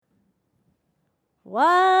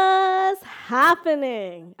What's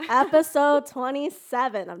happening? Episode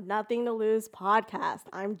 27 of Nothing to Lose podcast.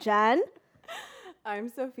 I'm Jen. I'm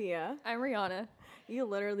Sophia. I'm Rihanna. You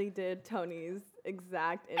literally did Tony's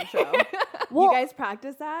exact intro. Well, you guys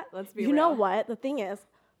practice that? Let's be real. You know what? The thing is,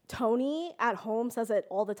 Tony at home says it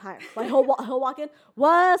all the time. Like he'll walk in,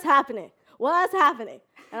 what's happening? What's happening?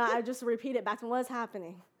 And I just repeat it back to him, what's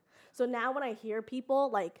happening? So now when I hear people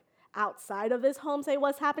like outside of his home say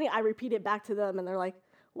what's happening, I repeat it back to them and they're like,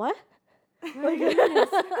 what?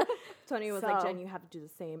 Tony was like, Jen, you have to do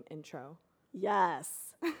the same intro. Yes.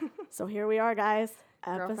 So here we are, guys.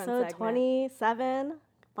 Girlfriend Episode segment. 27.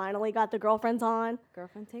 Finally got the girlfriends on.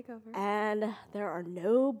 Girlfriend takeover. And there are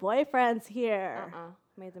no boyfriends here.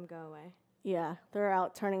 Made them go away. Yeah, they're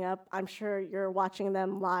out turning up. I'm sure you're watching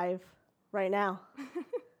them live right now.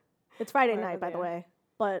 It's Friday Wherever night, by they the are. way.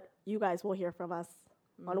 But you guys will hear from us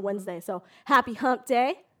on Wednesday. So happy hump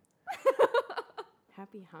day.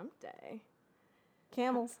 Happy hump day.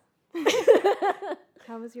 Camels.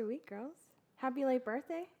 How was your week, girls? Happy late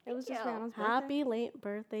birthday. It was just you. Rihanna's birthday. Happy late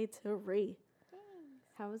birthday to Ree.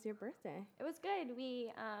 How was your birthday? It was good.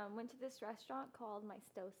 We went to this restaurant called My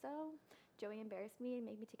Stoso. Joey embarrassed me and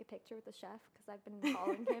made me take a picture with the chef because I've been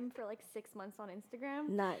following him for like 6 months on Instagram.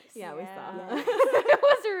 Nice. Yeah, we saw. Yeah. It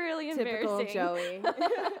was really Typical embarrassing. Joey.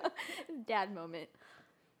 Dad moment.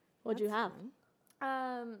 What'd you have?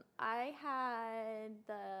 I had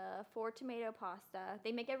the 4 tomato pasta.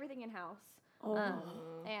 They make everything in house. Oh.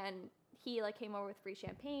 And he like came over with free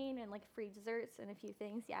champagne and like free desserts and a few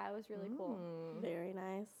things. Yeah, it was really cool. Very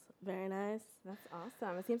nice. Very nice. That's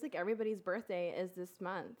awesome. It seems like everybody's birthday is this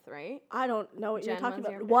month, right? I don't know what you're Jen, talking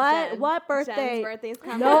when's about. your Jen. What birthday? Jen's birthday's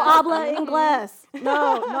coming No up. habla inglés.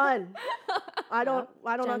 No, none. I don't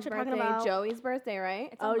know Jen's what you're talking birthday, about. Joey's birthday, right?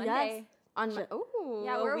 It's on Oh, yes. Monday. On my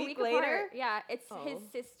Yeah, we're a a week week later. apart. Yeah, it's his Oh.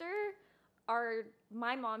 sister,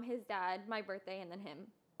 my mom, his dad, my birthday, and then him,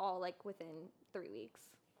 all like within 3 weeks.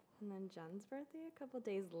 And then Jen's birthday a couple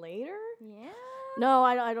days later. Yeah. No,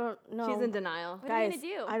 I don't know. She's in denial. What are you Guys,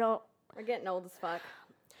 gonna do? I don't. We're getting old as fuck.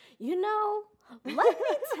 You know, let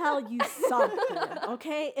me tell you something,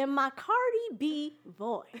 okay? In my Cardi B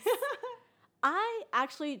voice, I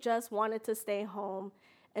actually just wanted to stay home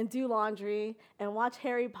and do laundry and watch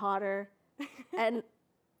Harry Potter. And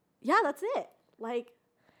yeah, that's it. Like,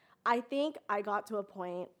 I think I got to a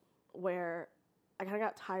point where I kind of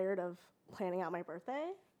got tired of planning out my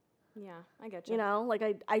birthday. Yeah, I get you. You know, like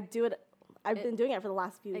I do it. I've been doing it for the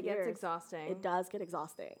last few It years. gets exhausting. It does get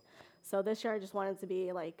exhausting. So this year I just wanted to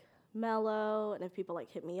be like mellow, and if people like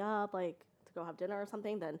hit me up like to go have dinner or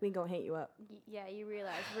something, then We gonna hate you up. Yeah, you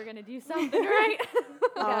realize we're gonna do something, right? You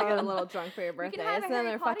gotta get a little drunk for your we birthday. can have It's a Harry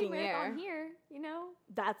another Potter fucking marathon year. here, you know?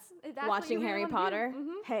 that's If that's Watching what you Harry really Potter? wanna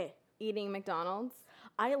do. hey, Eating McDonald's.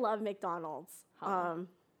 I love McDonald's. Oh.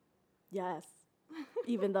 Yes.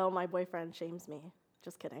 Even though my boyfriend shames me.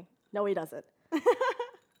 Just kidding. No, he doesn't.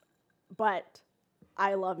 But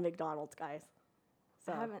I love McDonald's, guys.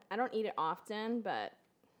 So I don't eat it often, but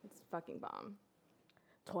it's fucking bomb.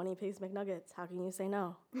 20-piece McNuggets. How can you say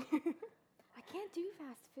no? I can't do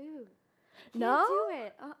fast food. No?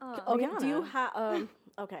 Can't do it. Okay. Do you Rihanna. have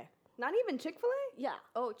okay. Not even Chick-fil-A? Yeah.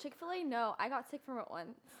 Oh, Chick-fil-A? No, I got sick from it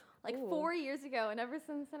once. Like Ooh. 4 years ago, and ever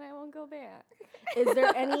since then, I won't go back. Is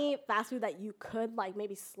there any fast food that you could like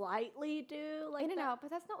maybe slightly do like In and that? out,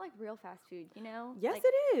 but that's not like real fast food, you know? Yes, Like,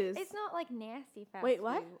 it is. It's not like nasty fast Wait, food.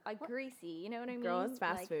 what? Like greasy, you know what I mean? Girl, it's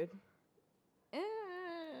fast Like, food.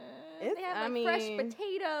 They have like fresh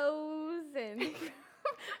potatoes and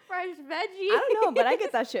fresh veggies. I don't know, but I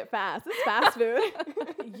get that shit fast. It's fast food.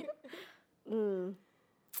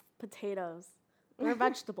 Potatoes. They're a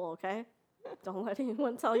vegetable, okay? Don't let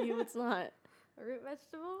anyone tell you it's not. A root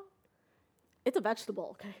vegetable? It's a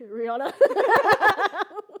vegetable, okay, Rihanna?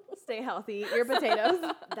 Stay healthy. Eat your potatoes.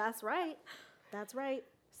 That's right. That's right.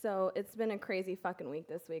 So it's been a crazy fucking week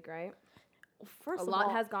this week, right? First A of lot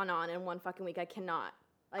all, has gone on in one fucking week. I cannot.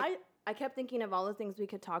 Like, I kept thinking of all the things we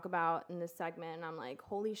could talk about in this segment, and I'm like,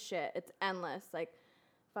 holy shit, it's endless. Like,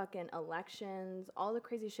 fucking elections, all the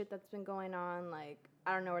crazy shit that's been going on. Like,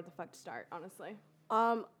 I don't know where the fuck to start, honestly.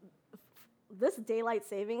 this daylight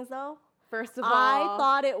savings though, First of all, I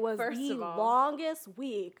thought it was first the of all, longest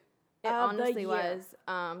week it of the honestly year.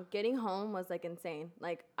 was. Getting home was like insane.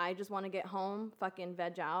 Like, I just want to get home, fucking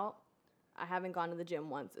veg out. I haven't gone to the gym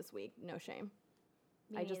once this week. No shame.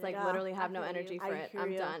 Me I just neither. like Yeah, literally I have no feel you. energy I for it. hear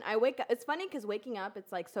I'm you. done. I wake up. It's funny because waking up,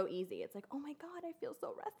 it's like so easy. It's like, oh my God, I feel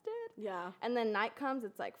so rested. Yeah, And then night comes,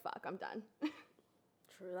 it's like, fuck, I'm done.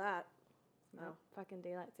 true that. No, fucking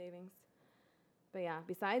daylight savings. But yeah,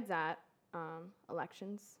 besides that,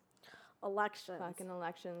 elections. Elections. Fucking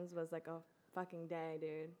elections was like a fucking day,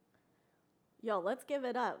 dude. Yo, let's give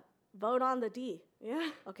it up. Vote on the D. Yeah.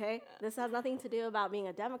 Okay? This has nothing to do about being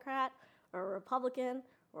a Democrat or a Republican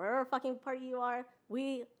or whatever fucking party you are.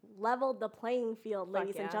 We leveled the playing field,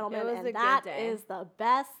 ladies and gentlemen, It was a and good that day. is the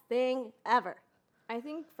best thing ever. I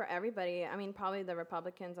think for everybody, I mean, probably the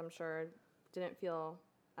Republicans, I'm sure, didn't feel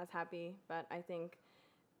as happy, but I think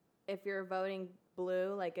if you're voting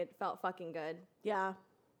blue, like, it felt fucking good. Yeah.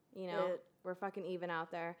 You know, we're fucking even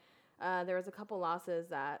out there. There was a couple losses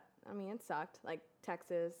that, I mean, it sucked, like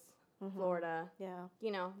Texas, Florida. Yeah.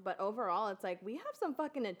 You know, but overall, it's like we have some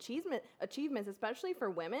fucking achievements, especially for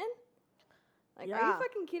women. Like, are you Yeah.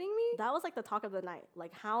 fucking kidding me? That was like the talk of the night.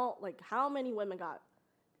 Like how many women got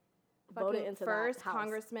voted Fucking into first that house?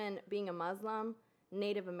 congressman being a Muslim,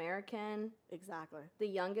 Native American, Exactly. the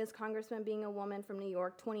youngest congressman being a woman from New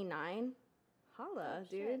York, 29. Holla, Oh, dude.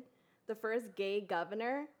 shit. The first gay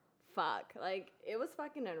governor. Fuck. Like, it was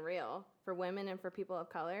fucking unreal for women and for people of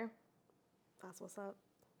color. That's what's up.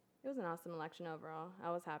 It was an awesome election overall.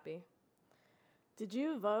 I was happy. Did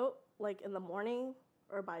you vote like in the morning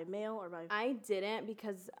or by mail or by? I didn't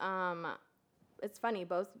because it's funny.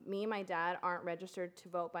 Both me and my dad aren't registered to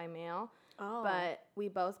vote by mail, Oh. but we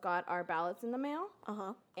both got our ballots in the mail,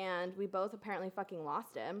 Uh-huh. and we both apparently fucking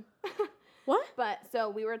lost him. What? But so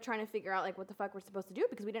we were trying to figure out like what the fuck we're supposed to do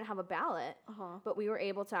because we didn't have a ballot. Uh-huh. But we were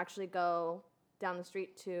able to actually go down the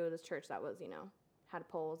street to this church that was, had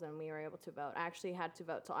polls, and we were able to vote. I actually had to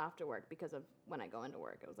vote till after work because of when I go into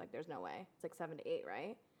work. It was like, there's no way. It's like 7 to 8,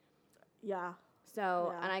 right? Yeah. So,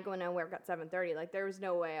 Yeah. and I go into work at 7:30. Like, there was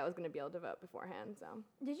no way I was going to be able to vote beforehand, so.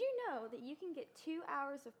 Did you know that you can get 2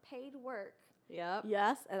 hours of paid work? Yep.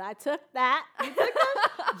 Yes, and I took that.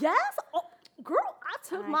 Yes. Oh, girl, I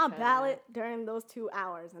took I my couldn't. ballot during those 2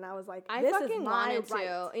 hours, and I was like, I "This fucking is my wanted right."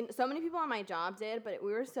 to. And so many people on my job did, but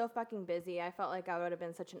we were so fucking busy. I felt like I would have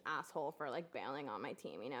been such an asshole for like bailing on my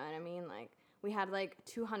team. You know what I mean? Like, we had like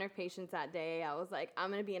 200 patients that day. I was like, I'm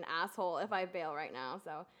gonna be an asshole if I bail right now.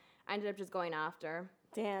 So I ended up just going after.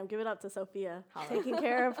 Damn, give it up to Sophia, Holla. taking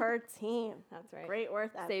care of her team. That's right. Great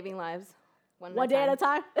work ethic. Saving lives. One day at a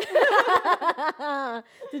time.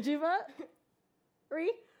 Did you vote?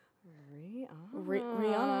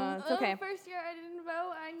 Rihanna. It's okay. First year I didn't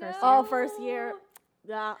vote. I know. First Oh, first year.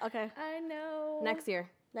 Yeah. Okay. I know. Next year.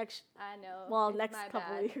 Next. I know. Well, It's next my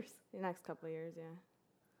couple bad. of years. The next couple of years, yeah.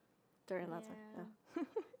 During that time. Yeah. Yeah.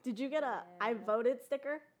 Did you get a I voted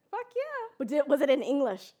sticker? Fuck yeah. But was it in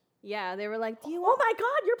English? Yeah, they were like, do you Oh want my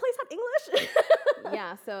God, your place had English?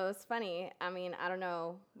 yeah, so it's funny. I mean, I don't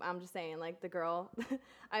know. I'm just saying, like, the girl,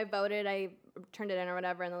 I voted, I turned it in or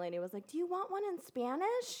whatever, and the lady was like, do you want one in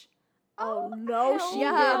Spanish? Oh no, hell she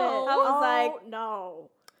no. didn't. I was Oh, like- no.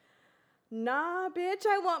 Nah, bitch,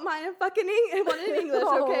 I want mine in fucking one in English,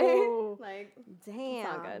 okay? No. Like, Damn. it's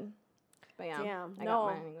not good. But yeah, Damn. I No. got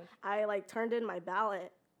mine in English. I like turned in my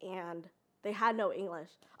ballot and they had no English.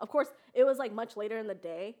 Of course, it was like much later in the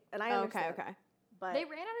day, and I Okay, understand. okay. But They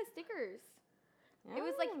ran out of stickers. It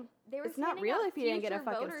was like Oh. they were It's not handing real out if you didn't get a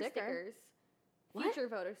future fucking voter sticker. Stickers. What? Future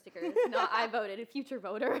voter stickers. Not I voted, a future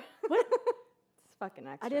voter. what? It's fucking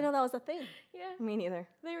extra. I didn't know that was a thing. Yeah. Me neither.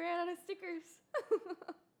 They ran out of stickers.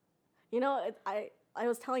 You know, I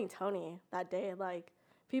was telling Tony that day, like,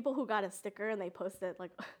 people who got a sticker and they posted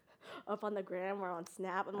like up on the gram or on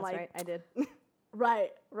Snap. I'm That's like, right, I did. right.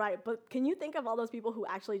 But can you think of all those people who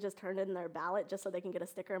actually just turned in their ballot just so they can get a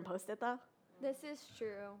sticker and post it though? This is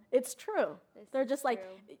true. It's true. This They're is just like,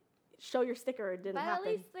 true. show your sticker. It didn't But happen.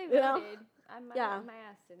 at least they you know? voted. Yeah. My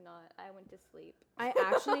ass did not. I went to sleep. I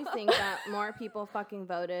actually think that more people fucking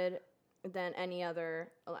voted than any other.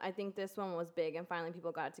 I think this one was big, and finally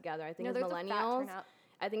people got it together. I think No, as there's a fat millennials, turnout.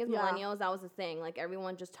 I think as Yeah. millennials, that was the thing. Like,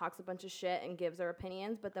 everyone just talks a bunch of shit and gives their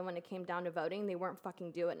opinions, but then when it came down to voting, they weren't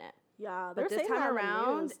fucking doing it. Yeah, they're But this saying time that in the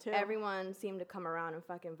around, news, too. everyone seemed to come around and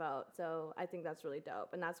fucking vote. So I think that's really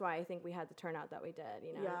dope, and that's why I think we had the turnout that we did.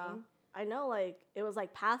 You know what I mean? I know, like, it was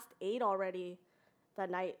like past 8 already that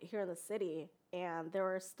night here in the city, and there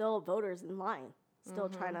were still voters in line, still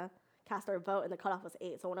trying to cast their vote, and the cutoff was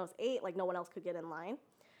 8. So when it was 8, like, no one else could get in line.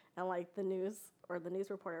 And, like, the news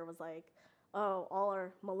reporter was like, oh, all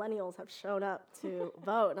our millennials have shown up to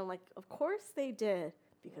vote. And I'm like, of course they did,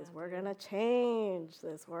 because we're going to change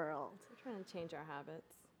this world. We're trying to change our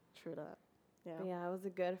habits. True that. Yeah. But yeah, it was a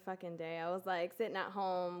good fucking day. I was like sitting at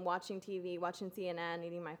home watching TV, watching CNN,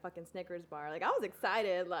 eating my fucking Snickers bar. Like, I was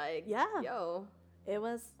excited. Like, Yeah. yo. It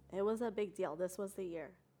was a big deal. This was the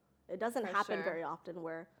year. It doesn't For happen sure. very often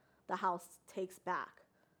where the House takes back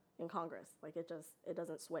in Congress. Like, it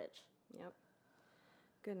doesn't switch. Yep.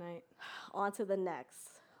 Good night. On to the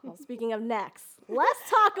next. Well, speaking of next, let's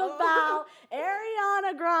talk about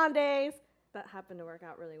Ariana Grande's That happened to work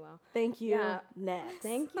out really well. Thank you. Yeah. Next.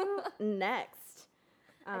 Thank you. Next.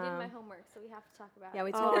 I did my homework, so we have to talk about Yeah, it.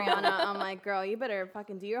 we told Rihanna, I'm like, girl, you better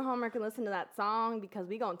fucking do your homework and listen to that song because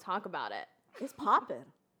we gonna talk about it. It's popping.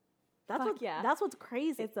 Fuck yeah. That's what's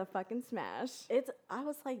crazy. It's a fucking smash. I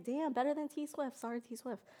was like, damn, better than T Swift. Sorry, T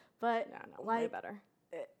Swift. But Yeah, no, like, way better.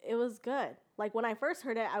 it was good. Like when I first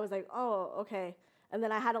heard it, I was like, oh, okay. And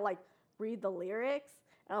then I had to like read the lyrics,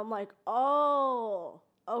 and I'm like, oh,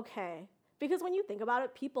 okay. Because when you think about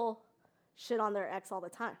it, people shit on their ex all the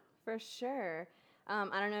time. For sure.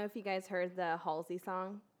 I don't know if you guys heard the Halsey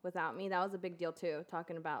song, Without Me. That was a big deal too,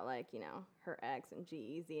 talking about like, you know, her ex and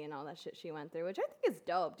G-Eazy and all that shit she went through, which I think is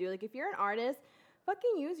dope, dude. Like if you're an artist,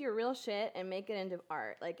 fucking use your real shit and make it into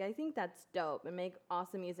art. Like I think that's dope and make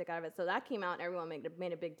awesome music out of it. So that came out and everyone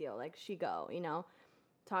made a big deal. Like She Go, you know,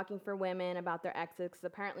 talking for women about their exes, because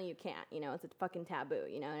apparently you can't, you know, it's a fucking taboo,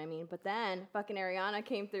 you know what I mean? But then fucking Ariana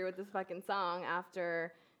came through with this fucking song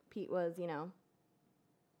after Pete was, you know,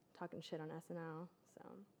 talking shit on SNL. So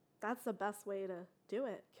That's the best way to do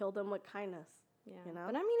it. Kill them with kindness. yeah, You know?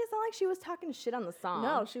 but I mean, it's not like she was talking shit on the song.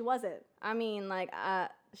 No, she wasn't. I mean, like,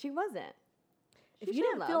 she wasn't. If She you showed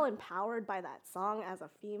didn't love. feel empowered by that song as a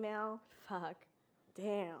female, Fuck.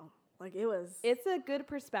 damn. Like it was. It's a good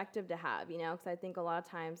perspective to have, you know, because I think a lot of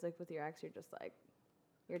times, like with your ex, you're just like,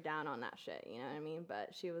 you're down on that shit, you know what I mean? But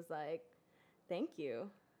she was like, thank you.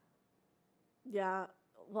 Yeah.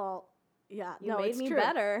 Well, yeah. You no, made it's me true.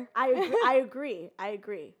 better. I agree.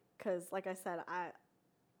 Because, like I said,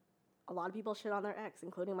 a lot of people shit on their ex,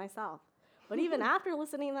 including myself. But even after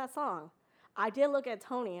listening to that song, I did look at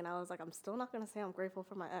Tony and I was like, I'm still not going to say I'm grateful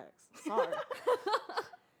for my ex. Sorry.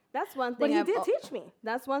 That's one But thing. he did teach me.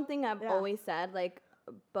 That's one thing I've Yeah. always said. Like,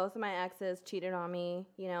 both of my exes cheated on me,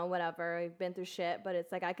 you know, whatever. I've been through shit, but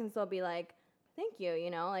it's like I can still be like, thank you,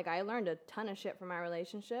 you know. Like, I learned a ton of shit from my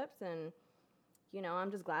relationships, and, you know,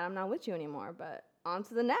 I'm just glad I'm not with you anymore. But on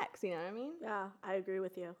to the next, you know what I mean? Yeah, I agree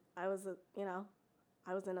with you. I was in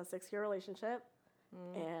a 6-year relationship,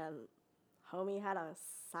 and homie had a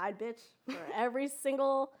side bitch for every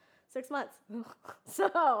single 6 months.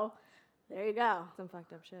 So, there you go. Some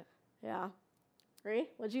fucked up shit. Yeah. Ree,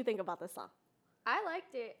 what'd you think about this song? I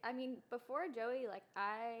liked it. I mean, before Joey, like,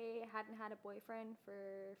 I hadn't had a boyfriend for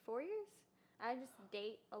 4 years. I just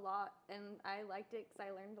date a lot, and I liked it because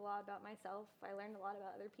I learned a lot about myself. I learned a lot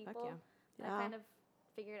about other people. yeah. Yeah. I kind of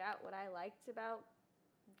figured out what I liked about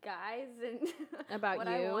guys and About what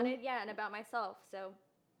you. I wanted. Yeah, and about myself. So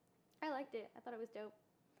I liked it. I thought it was dope.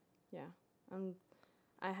 Yeah.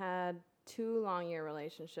 I had 2 long-year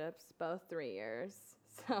relationships, both 3 years.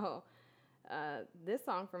 So this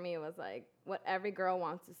song for me was like what every girl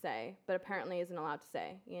wants to say, but apparently isn't allowed to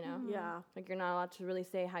say, you know? Yeah. Like, you're not allowed to really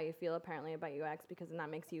say how you feel, apparently, about your ex, because then that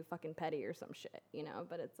makes you fucking petty or some shit, you know?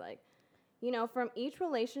 But it's like, you know, from each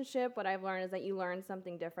relationship, what I've learned is that you learn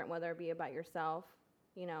something different, whether it be about yourself,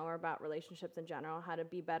 you know, or about relationships in general, how to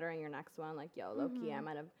be better in your next one. Like, yo, low-key,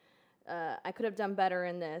 I could have done better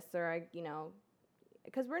in this, or, you know,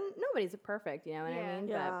 because nobody's perfect, you know what I mean?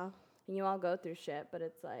 Yeah. But you all go through shit, but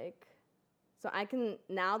it's like, so I can,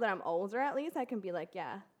 now that I'm older at least, I can be like,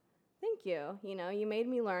 yeah, thank you. You know, you made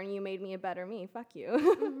me learn. You made me a better me. Fuck you.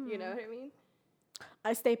 You know what I mean?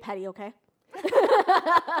 I stay petty, okay?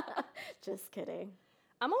 Just kidding.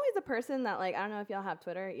 I'm always a person that, like, I don't know if y'all have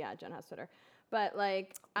Twitter. Yeah, Jen has Twitter. But,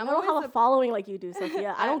 like, I don't have a following like you do,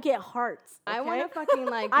 Sophia. I don't get hearts. Okay? I want to fucking,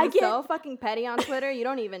 like, I be get- so fucking petty on Twitter. You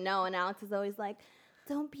don't even know. And Alex is always like,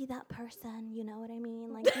 don't be that person. You know what I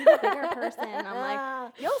mean? Like, be the bigger person. I'm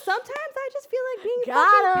like, yo, sometimes I just feel like being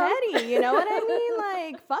fucking petty. You know what I mean?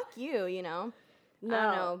 Like, fuck you, you know? No. I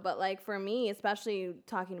don't know. But, like, for me, especially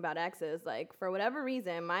talking about exes, like, for whatever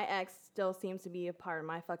reason, my ex still seems to be a part of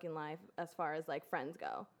my fucking life as far as, like, friends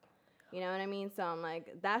go. You know what I mean? So I'm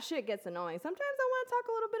like, that shit gets annoying. Sometimes I want to talk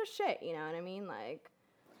a little bit of shit. You know what I mean? Like,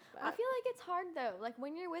 I feel like it's hard though. Like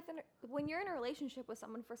when you're in a relationship with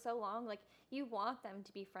someone for so long, like you want them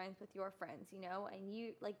to be friends with your friends, you know, and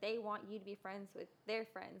you like they want you to be friends with their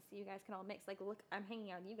friends, so you guys can all mix. Like, look, I'm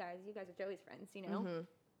hanging out with you guys. You guys are Joey's friends, you know.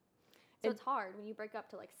 So it's hard when you break up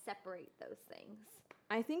to like separate those things.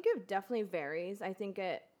 I think it definitely varies. I think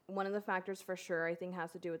one of the factors for sure, I think,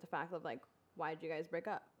 has to do with the fact of, like, why did you guys break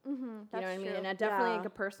up? Mm-hmm, You know what I mean? And definitely, like, a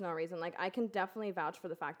personal reason. Like, I can definitely vouch for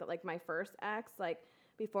the fact that, like, my first ex, like,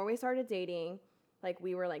 before we started dating, like,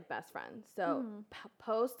 we were, like, best friends. So,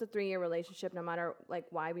 post the 3-year relationship, no matter, like,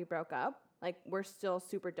 why we broke up, like, we're still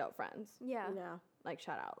super dope friends. Yeah. Yeah. Like,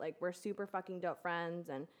 shout out. Like, we're super fucking dope friends,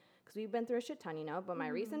 and because we've been through a shit ton, you know? But my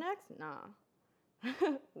recent ex, nah.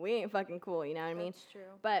 We ain't fucking cool, you know what I mean? That's true.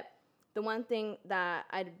 But the one thing that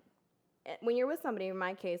when you're with somebody, in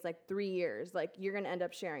my case, like 3 years, like you're going to end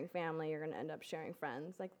up sharing family, you're going to end up sharing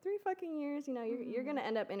friends. Like 3 fucking years, you know, you're going to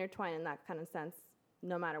end up intertwined in that kind of sense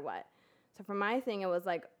no matter what. So for my thing, it was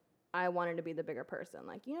like I wanted to be the bigger person.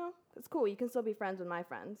 Like, you know, it's cool. You can still be friends with my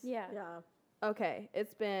friends. Yeah. Okay,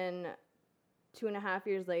 it's been 2.5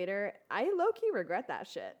 years later. I low-key regret that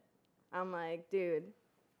shit. I'm like, dude,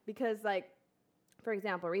 because like, for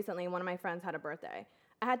example, recently one of my friends had a birthday.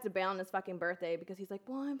 I had to bail on his fucking birthday because he's like,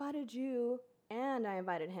 well, I invited you and I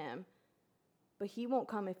invited him, but he won't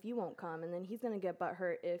come if you won't come, and then he's gonna get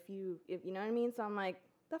butthurt if you know what I mean. So I'm like,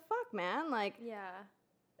 the fuck, man. Like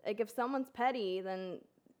if someone's petty, then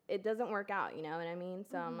it doesn't work out. You know what I mean?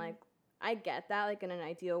 So I'm like, I get that. Like in an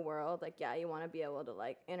ideal world, like yeah, you want to be able to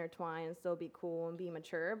like intertwine and still be cool and be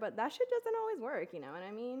mature, but that shit doesn't always work. You know what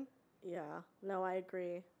I mean? Yeah. No, I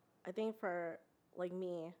agree. I think for like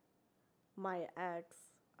me, my ex,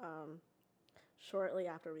 shortly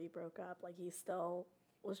after we broke up, like he still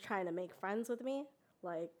was trying to make friends with me,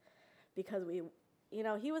 like because we, you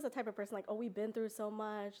know, he was the type of person like, oh, we've been through so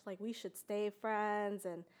much, like we should stay friends,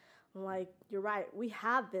 and I'm like, you're right, we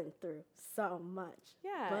have been through so much,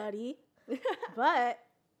 buddy, but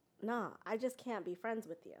nah, I just can't be friends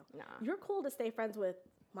with you. Nah, you're cool to stay friends with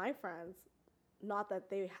my friends, not that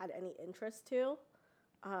they had any interest to,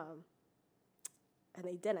 and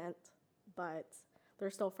they didn't, but they're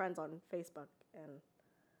still friends on Facebook and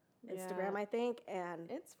Instagram, I think. And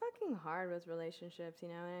it's fucking hard with relationships, you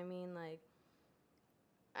know what I mean? Like,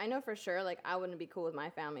 I know for sure, like, I wouldn't be cool with my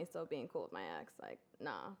family still being cool with my ex. Like,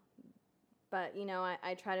 nah. But, you know,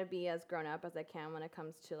 I try to be as grown up as I can when it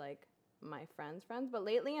comes to, like, my friends. But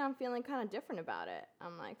lately I'm feeling kind of different about it.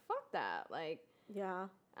 I'm like, fuck that. Like, yeah.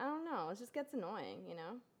 I don't know. It just gets annoying, you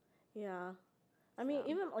know? Yeah. I mean,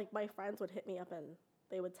 even, like, my friends would hit me up and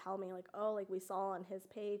they would tell me, like, oh, like, we saw on his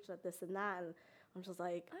page that this and that, and I'm just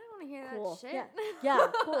like, I don't want to hear cool. that shit.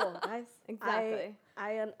 Yeah, cool, guys. Exactly.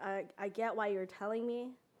 I get why you're telling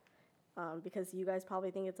me, because you guys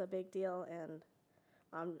probably think it's a big deal, and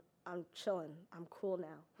I'm chilling. I'm cool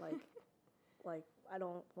now. Like I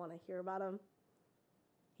don't want to hear about him.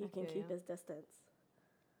 He can keep his distance.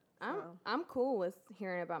 I'm cool with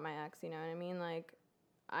hearing about my ex, you know what I mean? Like,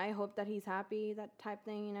 I hope that he's happy, that type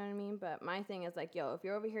thing, you know what I mean? But my thing is like, yo, if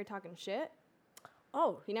you're over here talking shit,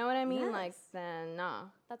 you know what I mean? Yes. Like, then nah.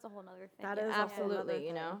 That's a whole nother thing. That is absolutely,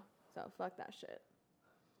 you know? So fuck that shit.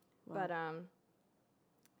 Wow. But,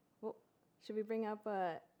 well, should we bring up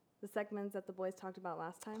the segments that the boys talked about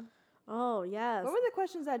last time? Oh, yes. What were the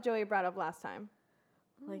questions that Joey brought up last time?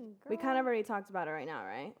 Like, we kind of already talked about it right now,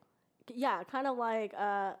 right? Yeah, kind of like,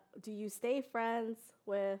 do you stay friends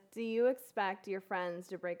with... Do you expect your friends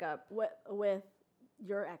to break up? With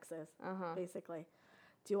your exes, basically.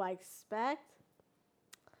 Do I expect?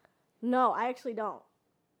 No, I actually don't.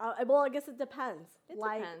 Well, I guess it depends.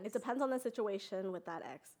 Depends. It depends on the situation with that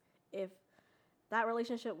ex. If that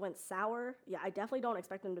relationship went sour, yeah, I definitely don't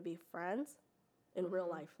expect them to be friends in real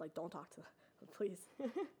life. Like, don't talk to them. Please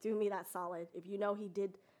do me that solid. If you know he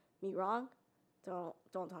did me wrong, don't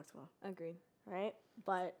talk to him. Agreed. Right?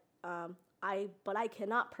 But I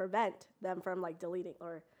cannot prevent them from like deleting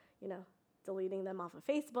or, you know, deleting them off of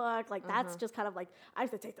Facebook. Like that's just kind of like I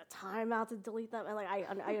have to take the time out to delete them, and like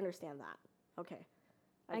I understand that. Okay.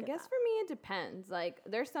 I guess for me it depends. Like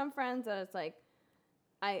there's some friends that it's like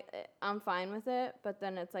I'm fine with it, but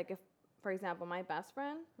then it's like if, for example, my best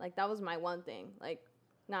friend, like that was my one thing. Like,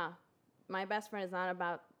 nah, my best friend is not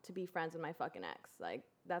about to be friends with my fucking ex. Like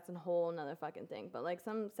that's a whole nother fucking thing. But like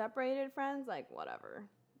some separated friends, like whatever.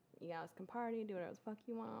 You guys can party, do whatever the fuck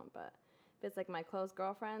you want. But if it's like my close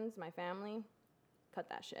girlfriends, my family, cut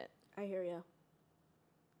that shit. I hear you.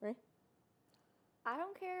 Right? I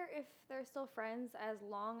don't care if they're still friends as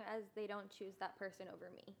long as they don't choose that person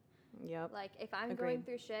over me. Yep. Like, if I'm going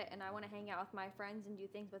through shit and I want to hang out with my friends and do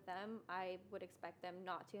things with them, I would expect them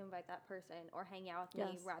not to invite that person or hang out with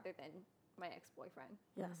me rather than my ex-boyfriend.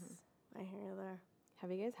 Yes. I hear you there.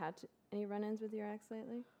 Have you guys had any run-ins with your ex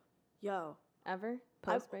lately? Yo. Ever?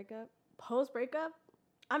 Post-breakup? Post-breakup?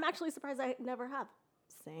 I'm actually surprised I never have.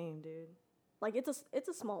 Same, dude. Like, it's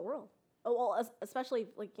a small world. Oh, well, especially,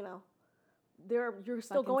 like, you know, you're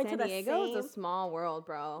still going to the same... San Diego is a small world,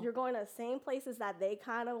 bro. You're going to the same places that they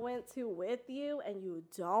kind of went to with you, and you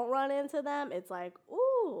don't run into them. It's like,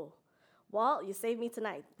 ooh, well, you saved me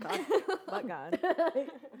tonight. God. But God.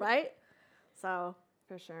 Right? So...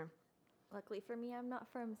 For sure. Luckily for me, I'm not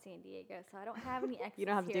from San Diego, so I don't have any exes. You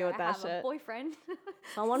don't have to deal with that shit. I have a boyfriend.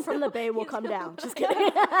 Someone from the Bay will come down. Just kidding.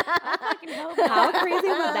 I fucking hope not. How crazy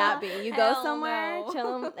would that be? You go Hell somewhere, no.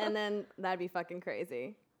 chill them, and then that'd be fucking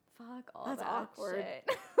crazy. Fuck all That's that awkward. shit.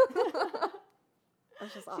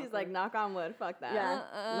 That's just She's awkward. like, knock on wood. Fuck that. Yeah.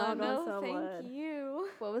 Knock no, on some thank wood. you.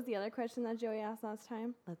 What was the other question that Joey asked last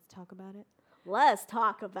time? Let's talk about it. Let's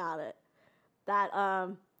talk about it. That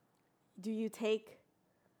do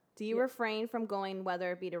you refrain from going,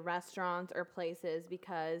 whether it be to restaurants or places,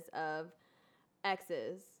 because of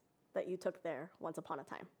exes? that you took there once upon a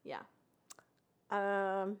time? Yeah.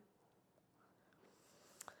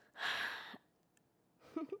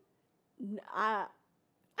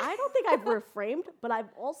 I don't think I've reframed, but I've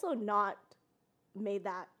also not made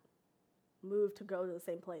that move to go to the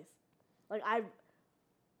same place. Like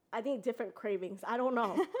I think different cravings. I don't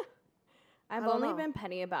know. I've don't only know. been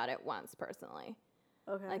petty about it once personally.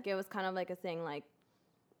 Okay. Like it was kind of like a thing. Like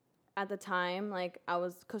at the time, like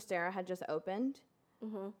Costera had just opened.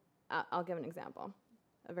 Mm-hmm. I'll give an example,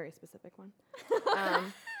 a very specific one.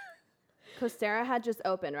 Costera had just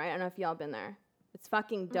opened, right? I don't know if y'all been there. It's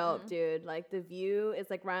fucking dope, dude. Like the view is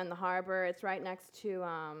like right on the harbor. It's right next to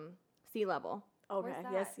sea level. Okay. Where's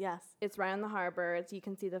Yes. that? Yes. It's right on the harbor. You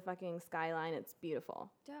can see the fucking skyline. It's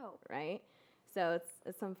beautiful, Dope. right? So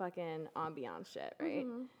it's some fucking ambiance shit, right?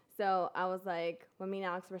 So I was like, when me and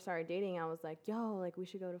Alex first started dating, I was like, yo, like we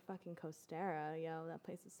should go to fucking Costera. Yo, that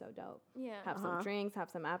place is so dope. Yeah. Have some drinks, have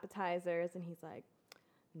some appetizers. And he's like,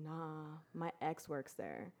 nah, my ex works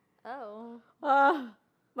there. Oh.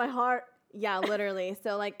 My heart. Yeah, literally.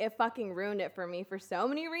 So like it fucking ruined it for me for so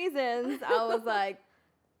many reasons. I was like,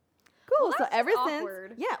 cool. Well, so that's ever just since,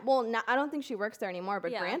 awkward. yeah. Well, now, I don't think she works there anymore.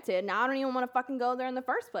 But Yeah. granted, now I don't even want to fucking go there in the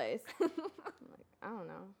first place. I'm like, I don't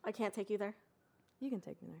know. I can't take you there. You can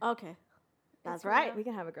take me there. Okay. That's cool. right. We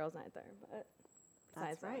can have a girls' night there. But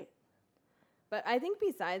besides That's right. But I think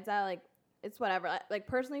besides that, like it's whatever. Like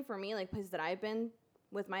personally for me, like places that I've been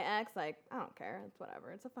with my ex, like I don't care. It's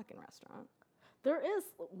whatever. It's a fucking restaurant. There is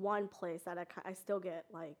one place that I still get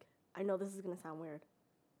like. I know this is gonna sound weird,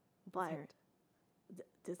 but hear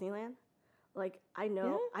Disneyland. Like I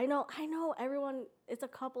know everyone. It's a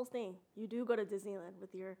couples thing. You do go to Disneyland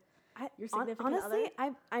with your significant honestly,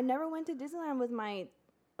 other. I never went to Disneyland with my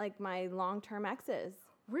long-term exes.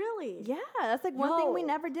 Really? Yeah, that's like one thing we Yo.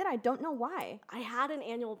 never did. I don't know why. I had an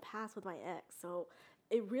annual pass with my ex, so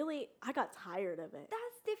I got tired of it.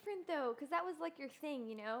 That's different though, because that was like your thing,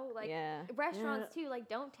 you know? Like Yeah. restaurants too, like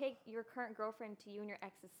don't take your current girlfriend to you and your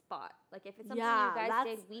ex's spot. Like if it's something Yeah, you guys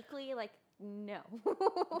that's- did weekly, like no.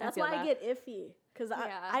 That's feel why that. I get iffy because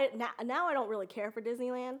Yeah. now I don't really care for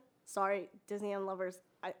Disneyland. Sorry, Disneyland lovers.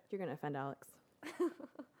 You're gonna offend Alex.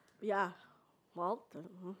 Yeah. Well,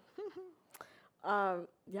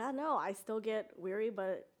 yeah, no, I still get weary,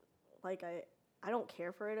 but like I don't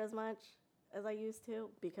care for it as much as I used to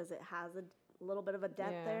because it has a little bit of a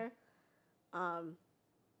dent Yeah. there.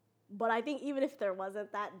 But I think even if there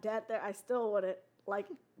wasn't that dent there, I still wouldn't like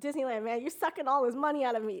Disneyland, man. You're sucking all this money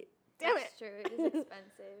out of me. Damn That's true. It is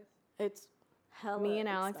expensive. It's hella Me and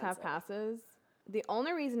Alex have expensive. passes. The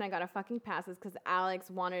only reason I got a fucking pass is because Alex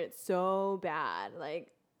wanted it so bad.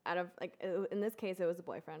 Like, in this case, it was a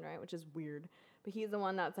boyfriend, right? Which is weird. But he's the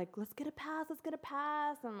one that's like, let's get a pass.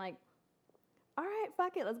 I'm like, all right,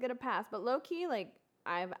 fuck it, let's get a pass. But low key, like,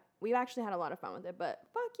 we've actually had a lot of fun with it. But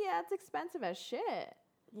fuck yeah, it's expensive as shit.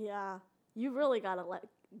 Yeah, you really gotta let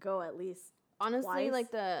go at least. Honestly, Twice.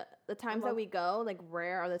 like the times that month. we go, like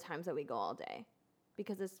rare are the times that we go all day,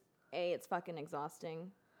 because it's fucking exhausting.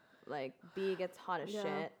 Like B, it gets hot as Yeah.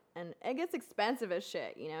 shit, and it gets expensive as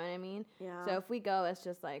shit. You know what I mean? Yeah. So if we go, it's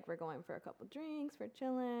just like we're going for a couple drinks, for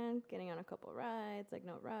chilling, getting on a couple rides, like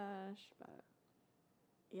no rush. But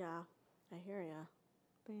Yeah, I hear ya.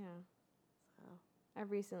 yeah, So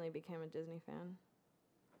I've recently became a Disney fan.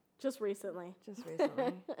 just recently. Just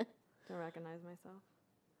recently, to recognize myself.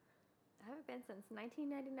 I haven't been since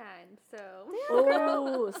 1999, so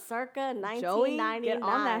Oh, circa 1999. Joey, get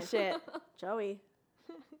on that shit. Joey,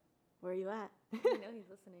 where you at? you know he's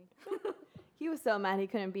listening. He was so mad he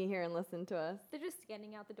couldn't be here and listen to us. They're just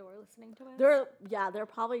standing out the door listening to us. They're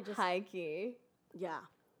probably just High key. yeah.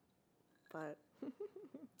 But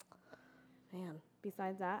man,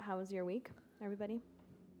 Besides that, how was your week, everybody?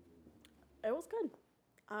 it was good.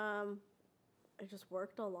 I just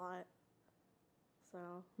worked a lot. So,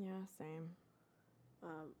 Yeah, same.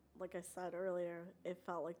 like I said earlier, it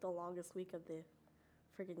felt like the longest week of the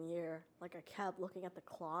freaking year. Like I kept looking at the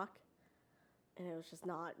clock and it was just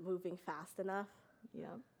not moving fast enough. Yep,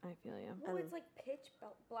 I feel you. Well, it's like pitch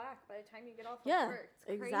black by the time you get off Yeah, of work. It's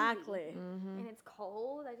crazy. exactly. And it's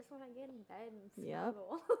cold. I just want to get in bed and Yep.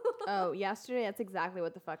 snuggle. Oh, yesterday, that's exactly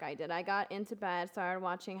what the fuck I did. I got into bed, started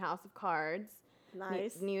watching House of Cards.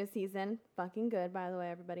 Nice. New season. Fucking good, by the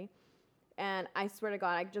way, everybody. And I swear to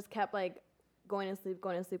God, I just kept like going to sleep,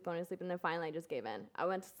 and then finally I just gave in. I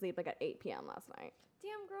went to sleep like at 8 p.m. last night.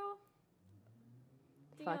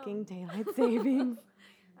 Fucking daylight savings.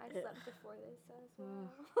 I slept before this as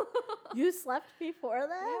well. You slept before this?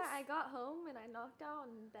 Yeah, I got home and I knocked out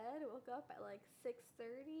in bed. Woke up at like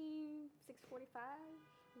 6:30, 6:45.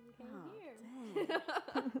 And came here.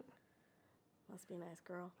 Dang. Must be nice,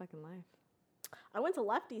 girl. Fucking life. I went to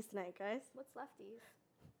Lefties tonight, guys. What's Lefties?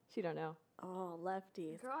 She don't know. Oh,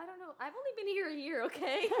 Lefties. Girl, I don't know. I've only been here a year,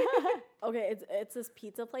 okay? Okay, it's this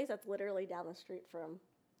pizza place that's literally down the street from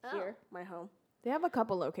here, my home. They have a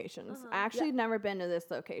couple locations. I actually never been to this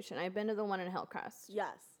location. I've been to the one in Hillcrest.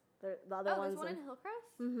 Yes. The other There's ones. one in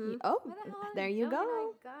Hillcrest? Mm-hmm. Oh, Where the hell are there they you going? go.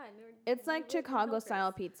 Oh my God. It's We like live in Chicago style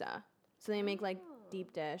Hillcrest. pizza. So they make like Oh.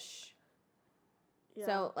 deep dish. Yeah.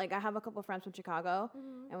 So like I have a couple friends from Chicago,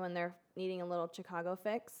 and when they're needing a little Chicago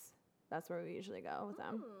fix, that's where we usually go with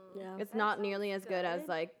them. yeah. It's That not nearly as sounds good as good.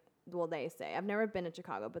 like, well, they say. I've never been to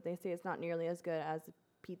Chicago, but they say it's not nearly as good as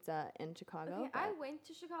pizza in Chicago. Okay, but- I went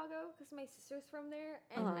to Chicago because my sister's from there,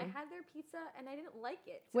 and I had their pizza, and I didn't like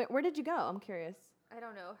it. So Wait, where did you go? I'm curious. I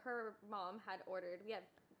don't know. Her mom had ordered. We have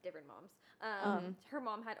different moms. Her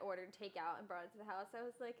mom had ordered takeout and brought it to the house. I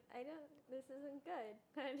was like, this isn't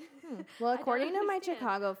good. Well, I don't according to my understand.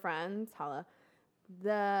 Chicago friends, holla,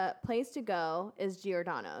 the place to go is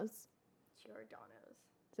Giordano's. Giordano's.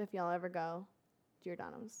 So if y'all ever go,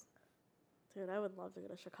 Giordano's. Dude, I would love to go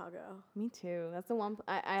to Chicago. Me too. That's the one.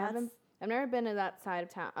 I haven't. I've never been to that side of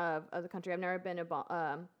town of the country. I've never been to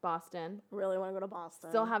Boston. Really want to go to Boston.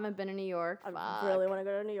 Still haven't been to New York. I Fuck. really want to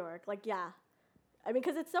go to New York. Like, yeah. I mean,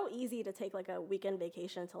 because it's so easy to take like a weekend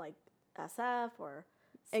vacation to like SF or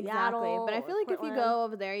Exactly. Seattle But I or feel like if you Portland. go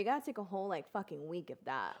over there, you gotta take a whole like fucking week of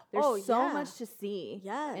that. There's Oh, so yeah. much to see.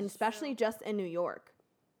 Yes. And especially just in New York.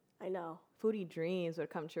 I know. Foodie dreams would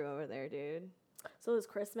come true over there, dude. So it was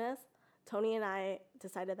Christmas. Tony and I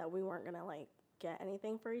decided that we weren't gonna like get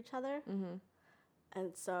anything for each other,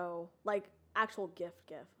 and so like actual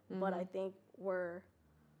gift. But I think we're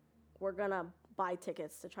gonna buy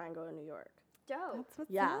tickets to try and go to New York. Dope. That's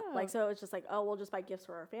what's Yeah, up. like so it's just like, oh, we'll just buy gifts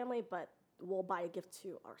for our family, but we'll buy a gift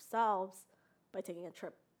to ourselves by taking a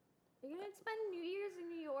trip. You're gonna spend New Year's in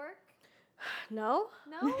New York? No,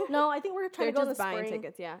 No. no, I think we're trying They're to go in just the buying spring.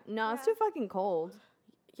 tickets, yeah. No, it's Yeah. too fucking cold.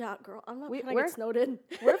 Yeah, girl, I'm not We- trying to we're- get snowed in.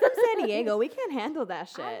 We're from San Diego. We can't handle that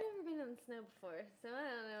shit. I've never been in the snow before, so I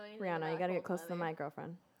don't know anything Rihanna, you about gotta get cold close to the weather. mic,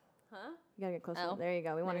 girlfriend. Huh? You gotta get close. Oh. There you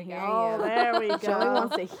go. We want to There hear you Oh, you. there we go. Joey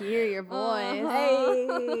wants to hear your voice.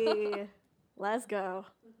 Hey, let's go.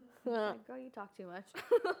 Like, girl, you talk too much.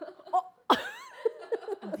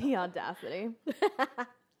 The audacity.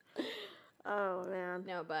 Oh man.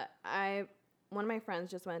 No, but one of my friends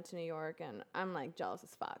just went to New York, and I'm like jealous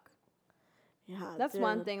as fuck. Yeah, That's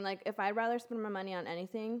one dude. thing. Like, if I'd rather spend my money on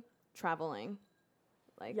anything, traveling.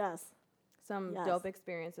 Like, Yes. some Yes. dope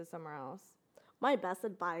experiences somewhere else. My best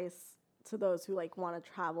advice to those who like want to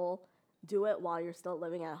travel, do it while you're still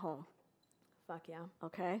living at home. Fuck yeah.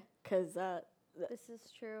 Okay? Because This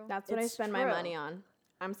is true. That's what I It's spend my true. money on.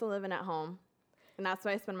 I'm still living at home, and that's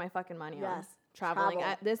what I spend my fucking money on. Yes, Traveling.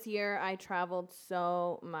 travel. This year, I traveled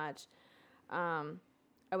so much.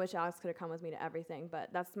 I wish Alex could have come with me to everything,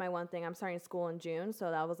 but that's my one thing. I'm starting school in June, so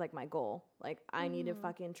that was like my goal. Like, I need to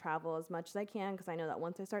fucking travel as much as I can, because I know that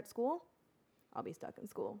once I start school, I'll be stuck in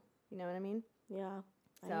school. You know what I mean? yeah.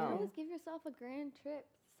 I So- hear you. Always give yourself a grand trip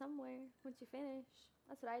somewhere once you finish.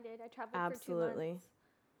 That's what I did. I traveled for 2 Absolutely. months.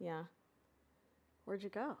 Yeah. Where'd you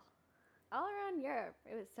go? All around Europe.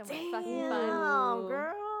 It was so much fucking Damn, fun.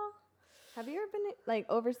 girl. Have you ever been like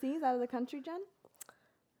overseas, out of the country, Jen?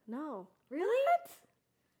 No. Really?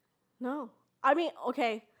 No. I mean,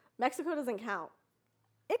 okay, Mexico doesn't count.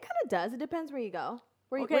 It kind of does. It depends where you go.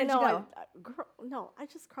 Where'd Okay, you no, go? girl, no, I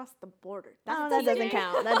just crossed the border. No, that doesn't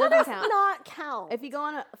count. That That doesn't does count. not count. If you go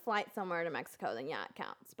on a flight somewhere to Mexico, then yeah, it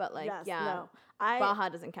counts. But like, Yes, yeah, no. Baja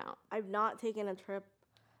doesn't count. I've not taken a trip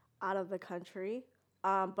out of the country,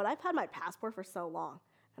 but I've had my passport for so long,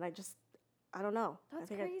 and I don't know. I That's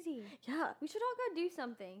think crazy. yeah. We should all go do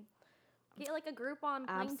something. Get like a Groupon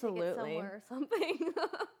plane ticket Absolutely. somewhere or something.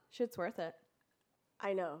 Shit's worth it.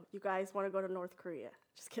 I know. You guys want to go to North Korea.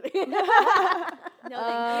 Just kidding. No,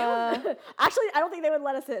 thank you. Actually, I don't think they would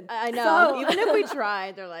let us in. I know. So- Even if we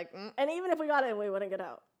tried, they're like, and even if we got in, we wouldn't get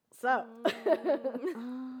out. So,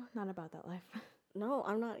 not about that life. no,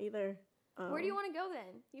 I'm not either. Where do you want to go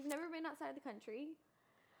then? You've never been outside the country.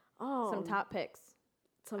 Oh, Some top picks.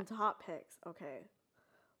 Some top picks. Okay.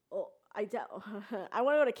 Oh, I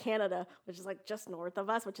want to go to Canada, which is like just north of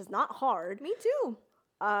us, which is not hard. Me too.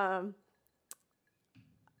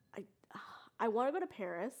 I want to go to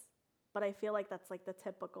Paris, but I feel like that's like the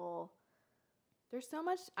typical. There's so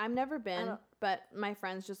much. I've never been, don't- but my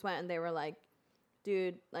friends just went and they were like,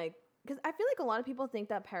 dude, like, because I feel like a lot of people think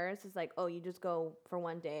that Paris is like, oh, you just go for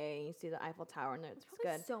one day and you see the Eiffel Tower and it's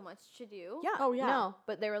Probably good. so much to do. Yeah. Oh, yeah. No,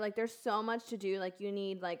 but they were like, there's so much to do. Like, you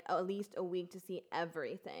need like at least a week to see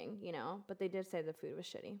everything, you know? But they did say the food was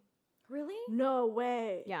shitty. Really? No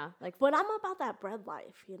way. Yeah. Like, But I'm about that bread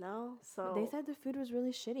life, you know? So they said the food was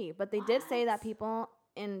really shitty. But they did say that people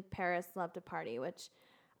in Paris love to party, which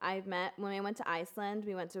I've met when we went to Iceland.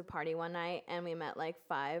 We went to a party one night and we met like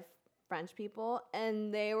 5 French people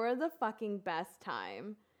and they were the fucking best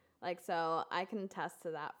time. Like, so I can attest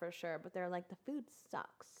to that for sure. But they're like, the food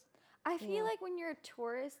sucks. I feel like when you're a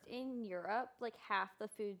tourist in Europe, like half the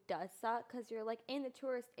food does suck because you're like in the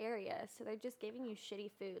tourist area, so they're just giving you shitty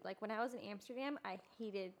food. Like when I was in Amsterdam, I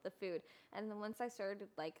hated the food, and then once I started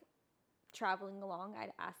like traveling along,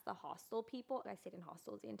 I'd ask the hostel people. I stayed in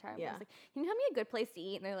hostels the entire time. I was like, "Can you tell me a good place to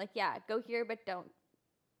eat?" And they're like, "Yeah, go here, but don't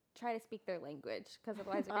try to speak their language because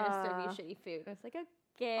otherwise they're gonna serve you shitty food." And I was like,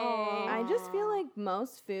 "Okay." I just feel like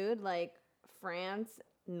most food, like France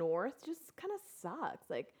North, just kind of sucks.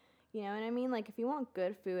 Like, you know what I mean? Like, if you want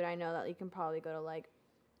good food, I know that you can probably go to like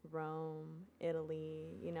Rome,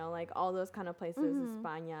 Italy, you know, like all those kind of places,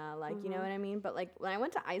 España, like, you know what I mean? But like when I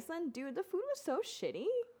went to Iceland, dude, the food was so shitty.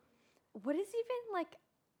 What is even like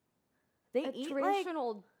They a eat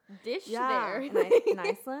traditional dish Yeah. there? in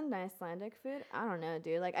Iceland, Icelandic food. I don't know,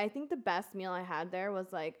 dude. Like, I think the best meal I had there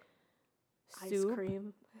was like ice soup.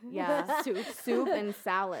 cream. Yeah, soup and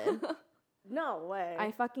salad. No way. I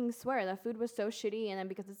fucking swear the food was so shitty, and then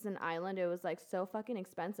because it's an island, it was like so fucking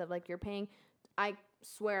expensive. Like, you're paying, I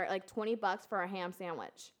swear, like $20 for a ham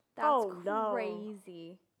sandwich. That's no.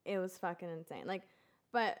 crazy. It was fucking insane. Like,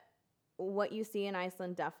 but what you see in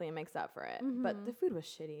Iceland definitely makes up for it. But the food was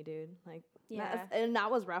shitty, dude. Like, Yeah. and that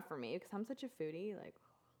was rough for me because I'm such a foodie. Like,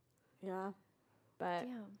 yeah. but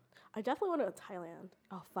Damn. I definitely want to go to Thailand.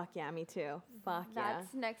 oh fuck yeah, me too. Fuck yeah.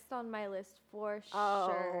 That's next on my list for Oh,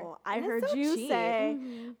 sure. I And it's heard so you cheap. say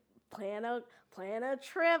plan a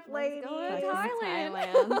trip, lady. go to Fucking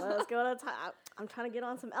Thailand. Let's go to Thailand. I'm trying to get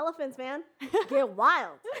on some elephants, man. Get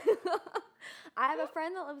wild. I have a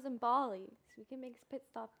friend that lives in Bali, so we can make a pit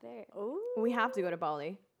stop there. Ooh. We have to go to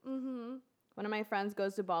Bali. Mm-hmm. One of my friends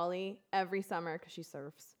goes to Bali every summer because she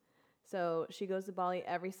surfs. So she goes to Bali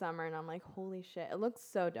every summer, and I'm like, holy shit, it looks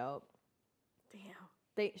so dope.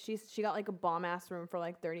 Damn. She got like a bomb ass room for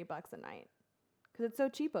like $30 a night because it's so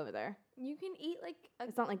cheap over there. You can eat like a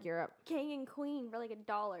It's not like Europe. king and queen for like $1.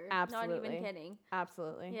 Not Absolutely. even kidding.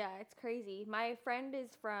 Absolutely. Yeah, it's crazy. My friend is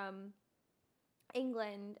from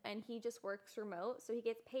England, and he just works remote, so he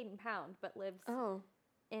gets paid in pound, but lives Oh.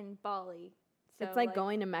 in Bali. So It's like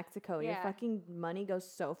going to Mexico. Your yeah. fucking money goes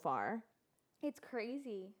so far. It's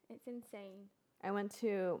crazy. It's insane. I went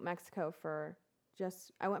to Mexico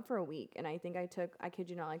I went for a week, and I think I kid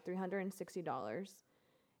you not, like $360.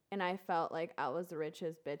 And I felt like I was the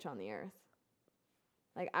richest bitch on the earth.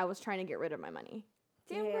 Like, I was trying to get rid of my money.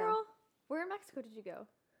 Damn, Damn. girl. Where in Mexico did you go?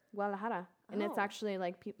 Guadalajara. And it's Oh. actually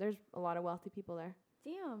like, there's a lot of wealthy people there.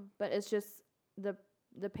 Damn. But it's just, the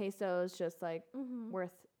peso is just like Mm-hmm.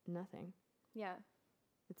 worth nothing. Yeah.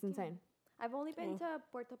 It's insane. I've only been to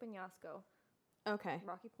Puerto Peñasco, Okay.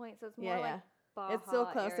 Rocky Point, so it's more Yeah, like yeah. Baja It's still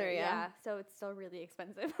closer, area. yeah. So it's still really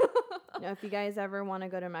expensive. Now, if you guys ever want to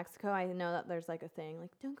go to Mexico, I know that there's like a thing,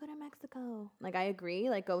 like, don't go to Mexico. Like, I agree,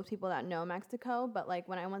 like, go with people that know Mexico. But like,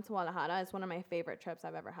 when I went to Guadalajara, it's one of my favorite trips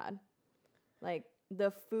I've ever had. Like,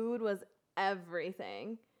 the food was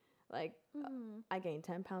everything. Like, I gained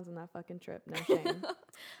 10 pounds on that fucking trip. No shame.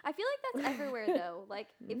 I feel like that's everywhere though. Like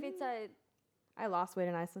if it's a I lost weight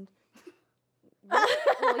in Iceland. well,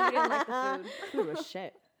 you didn't like the food. Food was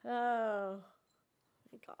shit. Oh.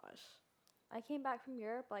 My gosh. I came back from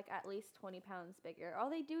Europe like at least 20 pounds bigger. All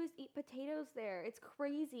they do is eat potatoes there. It's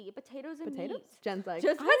crazy. Potatoes and Potatoes? meat. Jen's like,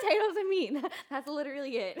 Just potatoes and meat. That's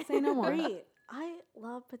literally it. say no more. Wait, I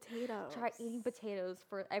love potatoes. Try eating potatoes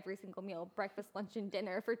for every single meal, breakfast, lunch, and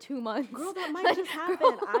dinner for 2 months. Girl, that might Like, just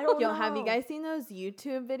happen. I don't know. Yo, have you guys seen those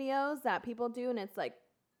YouTube videos that people do? And it's like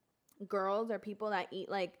girls or people that eat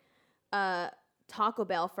like Taco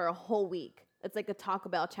Bell for a whole week. It's like a Taco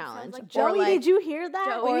Bell challenge. like Joey, or like, did you hear that?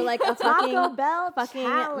 Joey. or like a Taco Bell fucking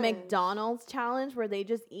challenge. McDonald's challenge where they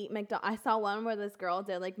just eat I saw one where this girl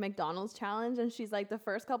did like McDonald's challenge, and she's like, the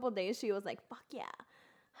first couple of days she was like, fuck yeah,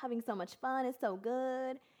 having so much fun, it's so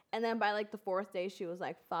good. And then by like the 4th day she was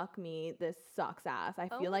like, fuck me, this sucks ass, I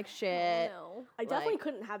feel like shit. No. I definitely like-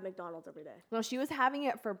 couldn't have McDonald's every day. No, she was having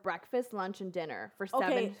it for breakfast, lunch, and dinner for 7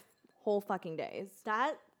 Okay. whole fucking days.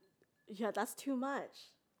 That's too much.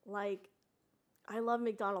 Like, I love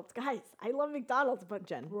McDonald's. Guys, I love McDonald's, but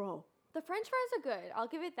Jen. bro. The French fries are good. I'll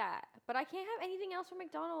give it that. But I can't have anything else from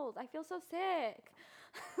McDonald's. I feel so sick.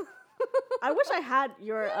 I wish I had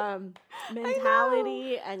your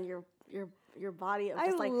mentality and your body of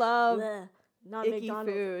just like love bleh, not icky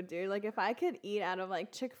McDonald's. food, dude. Like if I could eat out of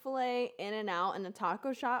like Chick-fil-A, In-N-Out, and a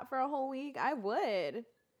taco shop for a whole week, I would.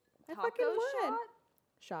 I fucking Taco would. shop?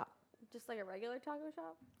 Shop. Just like a regular taco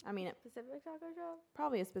shop? I mean, Specific taco shop?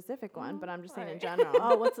 probably a specific one, but I'm just saying in alright. general.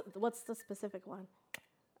 Oh, what's the specific one?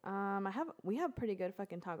 We have pretty good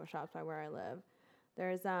fucking taco shops by where I live.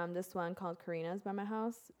 There's this one called Karina's by my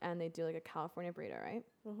house, and they do like a California burrito, right?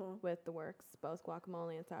 Mm-hmm. With the works, both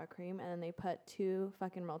guacamole and sour cream, and then they put 2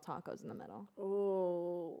 fucking rolled tacos in the middle.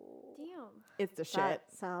 Ooh, Damn. It's the shit. that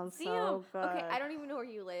sounds Damn. so good. Okay, I don't even know where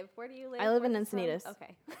you live. Where do you live? I live in Where's this Encinitas. from?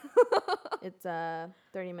 Okay. It's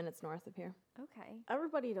 30 minutes north of here. Okay.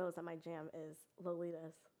 Everybody knows that my jam is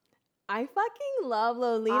Lolitas. I fucking love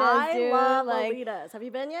Lolitas, I dude. love like, Lolitas. Have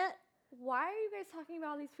you been yet? Why are you guys talking about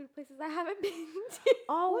all these food places I haven't been to?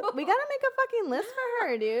 Oh, we gotta make a fucking list for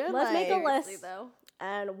her, dude. Let's make a Like, list. Seriously, though.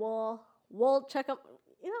 and we'll check up.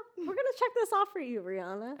 You know, we're gonna check this off for you,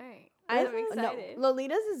 Rihanna. All right. I'm I'm excited. No,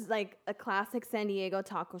 Lolitas is like a classic San Diego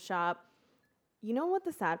taco shop. You know what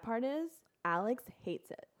the sad part is? Alex hates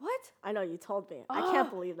it. What? I know you told me. I can't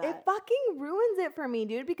believe that. It fucking ruins it for me,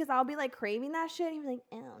 dude, because I'll be like craving that shit. And he's like,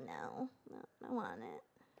 oh no, I want it.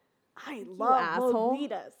 I love asshole.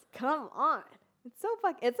 Lolitas. Come on. It's so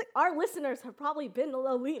it's like, Our listeners have probably been to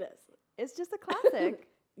Lolitas. it's just a classic.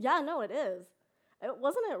 Yeah, no, it is.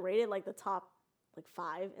 Wasn't it rated like the top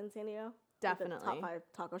 5 in San Diego? Like the Definitely. top 5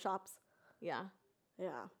 taco shops. Yeah,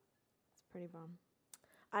 Yeah. it's pretty bomb.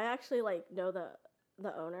 I actually know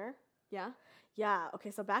the owner. Yeah. Yeah.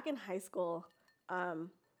 Okay. So back in high school,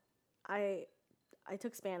 I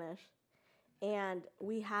took Spanish, and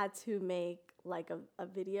we had to make like a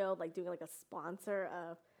video, like doing like a sponsor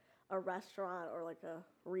of a restaurant or like a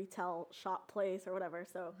retail shop place or whatever.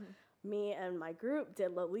 So me and my group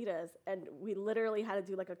did Lolitas, and we literally had to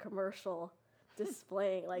do like a commercial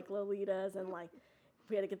displaying like Lolitas, and like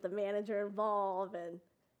we had to get the manager involved, and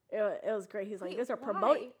it was great. He's like, Wait, "You guys are why?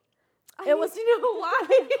 promoting." I It need was- to know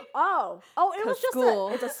why. Oh, it was 'Cause just school.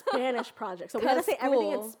 it's a Spanish project, so we had to 'Cause say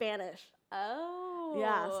everything in school. Spanish. Oh.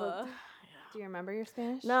 Yeah. So Do you remember your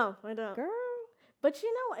Spanish? no, I don't. Girl. But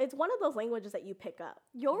you know, it's one of those languages that you pick up.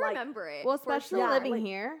 You'll Like, remember it. Well, for especially sure. Yeah, living like-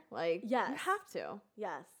 here, like you Yes. have to.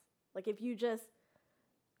 Yes, like if you just.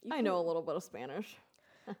 I know a little bit of Spanish.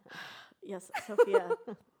 Yes, Sophia,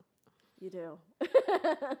 you do.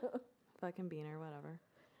 Fucking beaner, whatever.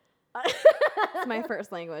 It's my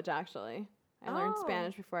first language, actually. I learned Oh.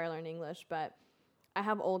 Spanish before I learned English, but I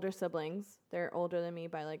have older siblings. They're older than me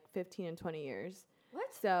by like 15 and 20 years.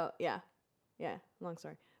 What? So, yeah, long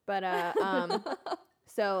story. But,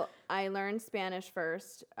 so I learned Spanish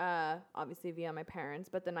first, obviously via my parents,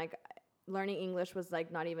 but then learning English was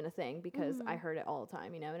like not even a thing because I heard it all the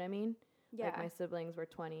time. You know what I mean? Yeah. Like my siblings were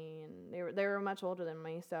 20 and they were much older than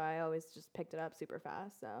me, so I always just picked it up super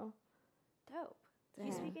fast. So Dope. Do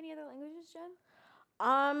you speak any other languages,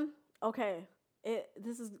 Jen? Okay.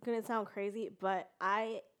 This is gonna sound crazy, but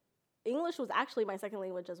English was actually my second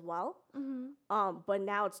language as well. Mm-hmm. But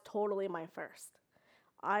now it's totally my first.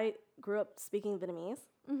 I grew up speaking Vietnamese,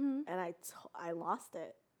 Mm-hmm. and I lost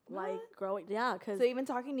it. Like What? growing, yeah, because So even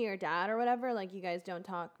talking to your dad or whatever, like you guys don't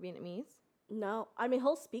talk Vietnamese? no, I mean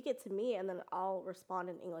he'll speak it to me, and then I'll respond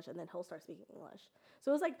in English, and then he'll start speaking English.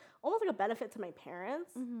 So it was like almost like a benefit to my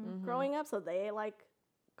parents Mm-hmm. growing up, so they like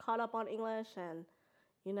caught up on English, and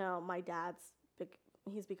you know my dad's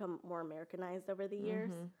he's become more Americanized over the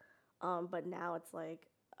years, but now it's like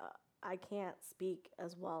I can't speak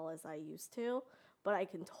as well as I used to, but I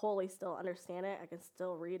can totally still understand it. I can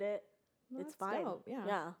still read it. Well, It's that's fine. dope, yeah.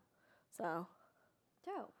 Yeah. So.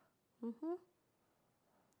 Dope. Mhm.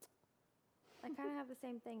 I kind of have the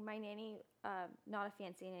same thing. My nanny, not a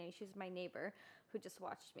fancy nanny, she's my neighbor who just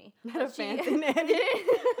watched me. Not a But she- fancy nanny.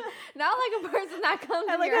 Not like a person that comes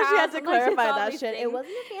I to like your how she had house to and, like, does clarify all that these shit. It things.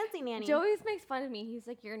 wasn't a fancy nanny. Joey always makes fun of me. He's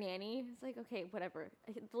like, "Your nanny?" It's like, okay, whatever.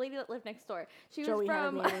 The lady that lived next door. She Joey was had a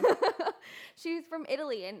from nanny. she's from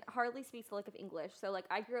Italy and hardly speaks a lick of English. So like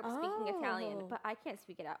I grew up speaking Italian, Oh. but I can't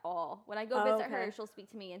speak it at all. When I go Oh, visit her, okay. she'll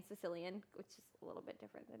speak to me in Sicilian, which is a little bit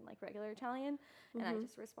different than like regular Italian, and I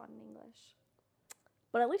just respond in English.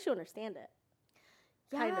 But at least you understand it.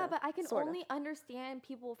 Yeah, Kinda, but I can sort of. only understand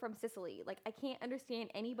people from Sicily. Like I can't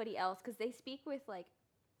understand anybody else because they speak with like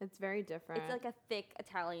It's very different. it's like a thick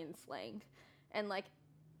Italian slang. And like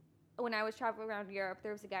when I was traveling around Europe,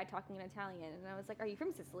 there was a guy talking in Italian, and I was like, "Are you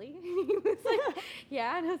from Sicily?" And he was like,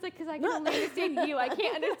 "Yeah," and I was like, "Because I can only understand you. I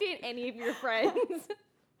can't understand any of your friends."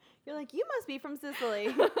 You're like, you must be from Sicily.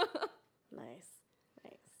 Nice.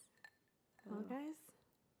 Well, guys,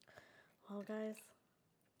 Well, guys,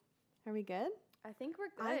 Are we good? I think we're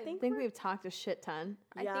good. I I think we've talked a shit ton.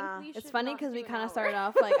 I Yeah. think we It's should funny not because we do an kind of hour. started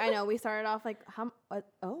off like, I know, we started off like,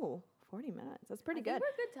 40 minutes. That's pretty I think good.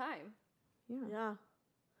 we're a good time. Yeah. Yeah.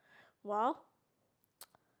 Well,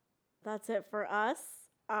 that's it for us.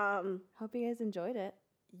 Hope you guys enjoyed it.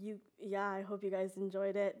 I hope you guys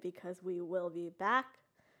enjoyed it because we will be back.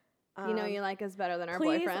 You know you like us better than our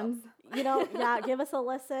please, boyfriends. Give us a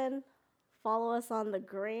listen. Follow us on the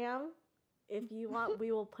gram if you want.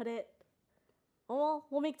 We will put it. Oh, well,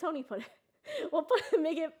 we'll make Tony put it. We'll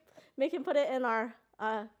make him put it in our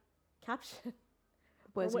caption.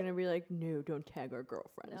 Boys Wait. are gonna be like, no, don't tag our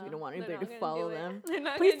girlfriends. We No, don't want they're anybody not to gonna follow do it. them. They're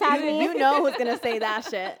not Please gonna tag do me. it. You know who's gonna say that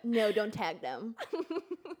shit. No, don't tag them.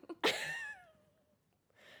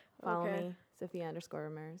 Follow Okay. me,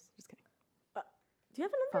 Sophia_Ramirez. Just kidding. Do you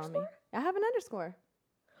have an Follow underscore? me. I have an underscore.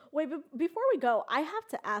 Wait, but before we go, I have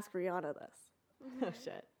to ask Rihanna this. Oh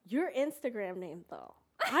shit. Your Instagram name, though.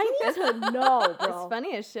 I need to know, bro. It's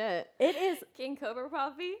funny as shit. It is King Cobra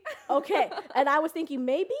Poppy. okay. And I was thinking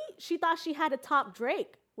maybe she thought she had to top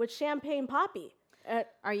Drake with Champagne Poppy.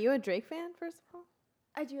 Are you a Drake fan, first of all?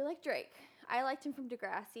 I do like Drake. I liked him from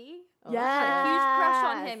Degrassi. Oh, Yeah. Had a huge crush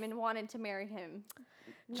on Yes. him and wanted to marry him.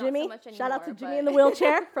 Not Jimmy, so much shout out to anymore, Jimmy but- in the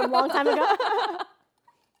wheelchair from a long time ago.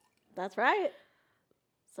 That's right.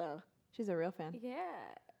 So She's a real fan. Yeah.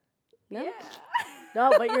 No? Yeah.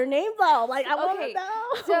 no, but your name though, like I want Okay, to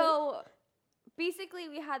know. So basically,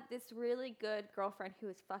 we had this really good girlfriend who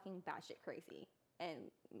was fucking batshit crazy and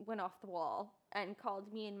went off the wall and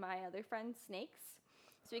called me and my other friends snakes.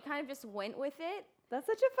 So we kind of just went with it. That's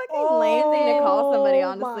such a fucking lame thing to call somebody,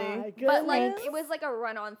 Oh my honestly. But like goodness. it was like a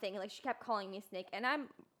run-on thing. Like she kept calling me a snake, and I'm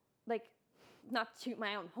like, not to toot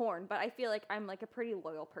my own horn, but I feel like I'm like a pretty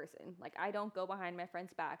loyal person. Like I don't go behind my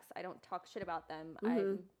friends' backs. I don't talk shit about them.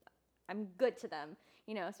 Mhm. I'm good to them,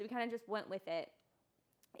 you know. So we kind of just went with it,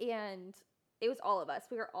 and it was all of us.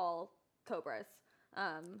 We were all Cobras.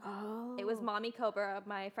 It was Mommy Cobra,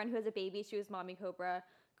 my friend who has a baby. She was Mommy Cobra.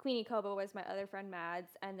 Queenie Cobra was my other friend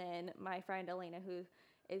Mads, and then my friend Elena, who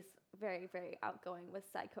is very, very outgoing, was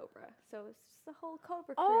Side Cobra. So it's just the whole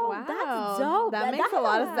Cobra crew. Oh, Wow. that's dope. That makes a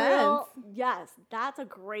lot of Yes, that's a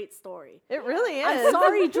great story. It really is. I'm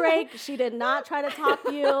sorry, Drake. She did not try to top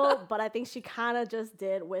you, but I think she kind of just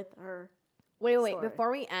did with her. Wait. Sorry.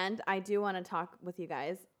 Before we end, I do want to talk with you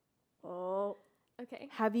guys. Oh, Okay.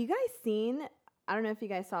 Have you guys seen? I don't know if you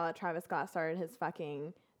guys saw that Travis Scott started his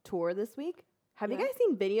fucking tour this week. Have you Yeah. guys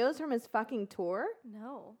seen videos from his fucking tour?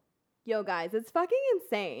 No. Yo, guys, it's fucking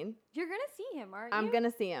insane. You're going to see him, aren't I'm you?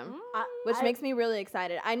 gonna see him, I- which I- makes me really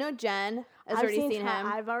excited. I know Jen has I've already seen him.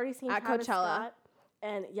 I've already seen at Travis Coachella. Scott,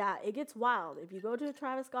 and yeah, it gets wild. If you go to a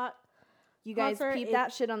Travis Scott, You guys concert, peep it-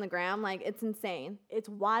 that shit on the ground. Like, it's insane. it's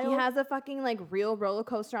wild. He has a fucking, like, real roller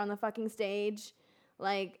coaster on the fucking stage.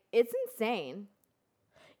 Like, it's insane.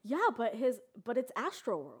 yeah, but it's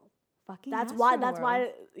Astroworld. Fucking That's Astroworld.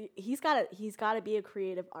 why he's got to be a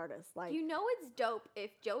creative artist. Like You know it's dope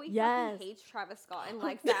if Joey Yes. fucking hates Travis Scott and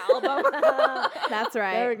likes the album. That's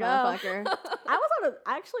right, There we go. motherfucker.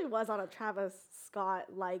 I actually was on a Travis Scott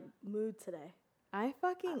like mood today. I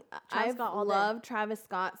fucking Travis I've Scott all day. loved Travis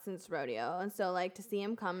Scott since Rodeo, and so like to see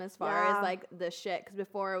him come as far Yeah. as like the shit, because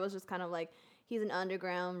before it was just kind of like he's an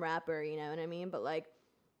underground rapper, you know what I mean? But like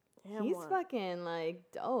And he's what? fucking like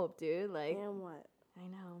dope, dude. Like And what? I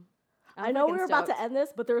know. I know we were about to end this,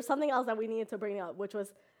 but there was something else that we needed to bring up, which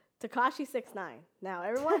was Tekashi 6ix9ine. Now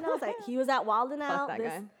everyone knows that he was at Wild 'N Out that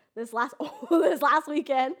guy. this last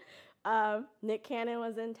weekend. Nick Cannon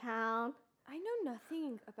was in town. I know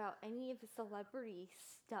nothing about any of the celebrity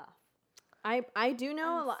stuff. I do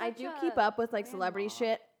know. I'm I do such keep a up with like celebrity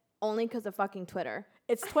grandma. shit only because of fucking Twitter.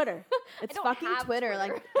 It's Twitter. It's don't fucking have Twitter. Twitter.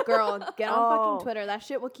 Like, girl, get on Oh. fucking Twitter. That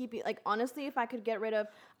shit will keep you. Like, honestly, if I could get rid of,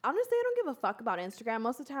 honestly, I don't give a fuck about Instagram.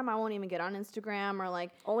 Most of the time, I won't even get on Instagram or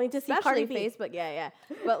like, Only to see especially Cardi B. Facebook. Yeah.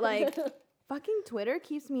 But like, fucking Twitter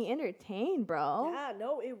keeps me entertained, bro. Yeah,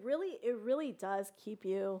 no, it really does keep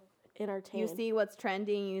you entertained. You see what's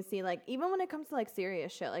trending. You see like, even when it comes to like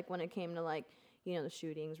serious shit, like when it came to like, you know, the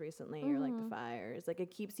shootings recently or like the fires, like it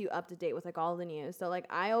keeps you up to date with like all the news. So like,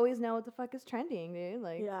 I always know what the fuck is trending, dude.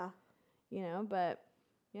 Like, Yeah. you know, but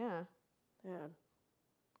yeah. Yeah.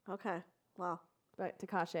 Okay. Wow. But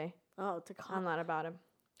Tekashi, Oh, I'm not about him.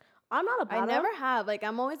 I'm not about I him. never have. Like,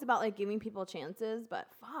 I'm always about like giving people chances, but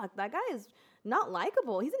fuck, that guy is not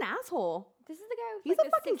likable. He's an asshole. This is the guy with He's like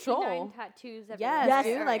a fucking 69 troll. tattoos. Yes, Yes,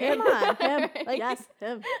 dude. Like, him. come on. Him. Like, Yes,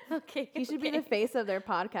 him. Okay. He should be the face of their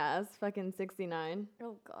podcast. Fucking 69.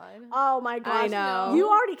 Oh God. Oh my gosh. know. You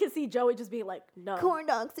already can see Joey just being like, no. Corn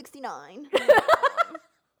dog 69.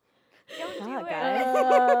 Don't do God, it.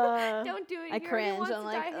 guys. Don't do it. I He already cringe. wants I'm to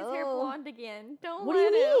like, dye his hair oh. blonde again. Don't What do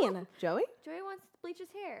let you him. mean? Joey? Joey wants to bleach his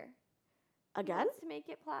hair. He Again? wants to make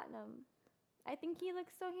it platinum. I think he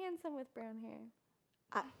looks so handsome with brown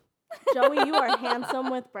hair. Joey, you are handsome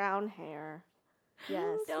with brown hair.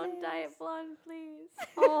 Yes. Don't dye it blonde, please.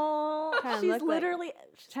 Oh, Kinda she's look like- literally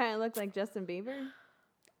Trying to look like Justin Bieber?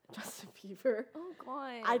 Justin Bieber. Oh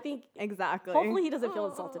God. I think Exactly. hopefully he doesn't feel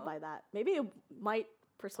insulted Oh. by that. Maybe it might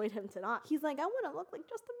persuade him to not. He's like, I want to look like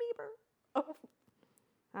Justin Bieber. Oh.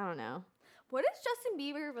 I don't know. What does Justin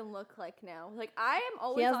Bieber even look like now? Like I am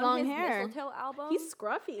always has on long his hair. Mistletoe album. He's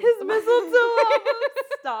scruffy.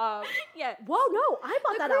 Stop. Yeah. Whoa, no, I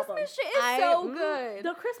bought the that Christmas album. shit is so good.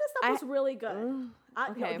 The Christmas stuff was really good.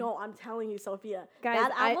 Okay. No, I'm telling you, Sophia. Guys,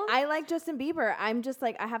 that album, I like Justin Bieber. I'm just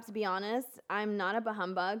like, I have to be honest. I'm not a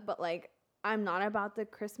humbug, but like, I'm not about the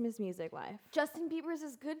Christmas music life. Justin Bieber's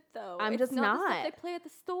is good though. I'm It's just not. The not. stuff they play at the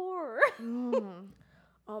store.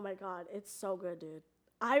 oh my God, it's so good, dude.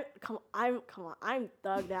 Come on. I'm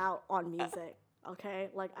thugged out on music. Okay,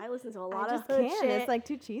 like I listen to a lot I of just hood can't. shit. It's like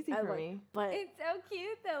too cheesy I for like- me. But It's so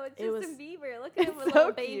cute though. It's It Justin was- Bieber. Look at him, a It's little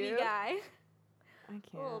so baby cute. guy. I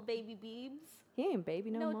Little can't. baby Biebs. He ain't baby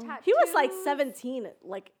no more. tattoos. he was like 17,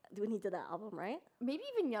 like when he did that album, right? Maybe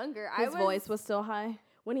even younger. His voice was still high.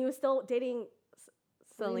 When he was still dating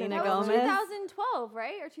Selena That was Gomez. 2012,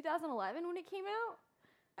 right? Or 2011 when it came out?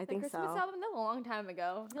 I The think Christmas so. album? That was a long time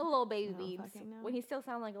ago. A little baby I don't Biebs. fucking know. When he still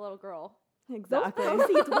sounded like a little girl. Those Exactly.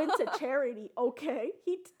 proceeds went to charity. Okay,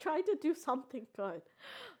 he tried to do something good.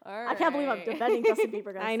 I can't believe I'm defending Justin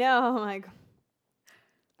Bieber, guys. I know. I'm like,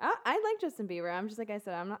 I like Justin Bieber. I'm just like I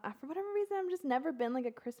said. I'm not for whatever reason. I'm just never been like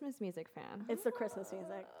a Christmas music fan. It's the Christmas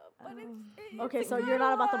music. But Okay, so you're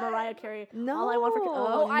not about the Mariah Carey. No. All I want for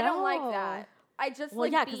Oh, I don't like no. that. I just Well,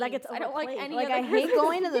 like yeah, 'cause that gets Biebs. I don't like overplayed. any Like other I hate Christmas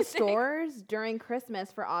going to the music. stores during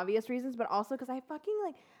Christmas for obvious reasons, but also because I fucking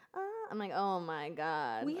like. I'm like, oh my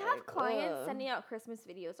god. We have like, clients ugh. sending out Christmas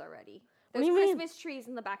videos already. What There's do you mean? Christmas trees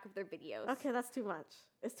in the back of their videos. Okay, that's too much.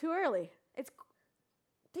 It's too early. It's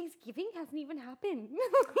Thanksgiving hasn't even happened.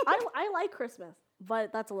 I like Christmas,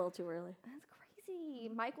 but that's a little too early. That's crazy.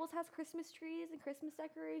 Michael's has Christmas trees and Christmas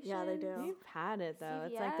decorations. Yeah, they do. We've had it though.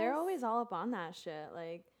 It's like they're CVS. always all up on that shit.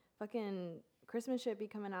 Like fucking Christmas shit be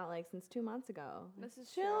coming out like since 2 months ago. This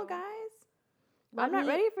is chill, true. guys. Let I'm not me-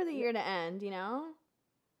 ready for the year to end. You know.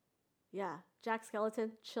 Yeah, Jack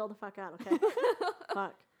Skeleton, chill the fuck out, okay?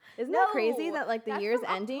 Fuck. Isn't that crazy No, that like the that's year's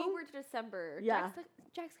from ending? October to December. Yeah.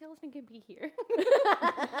 Jack Skeleton can be here.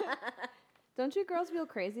 Don't you girls feel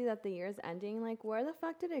crazy that the year's ending? Like where the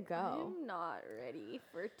fuck did it go? I'm not ready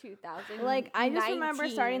for 2000. Like I just remember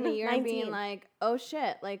starting the year and 19. being like, oh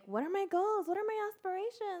shit, like what are my goals? What are my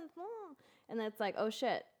aspirations? And then it's like, oh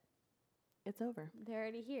shit, it's over. They're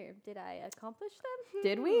already here. Did I accomplish them?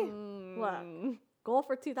 Did we? Look, goal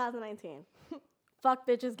for 2019. Fuck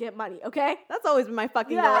bitches, get money, okay? That's always been my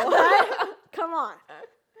fucking Yeah, goal. right? Come on.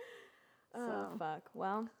 Oh So. fuck.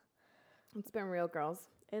 Well, it's been real, girls.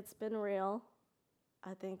 It's been real.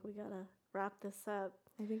 I think we gotta wrap this up.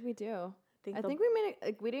 I think we do. I the- think we made it.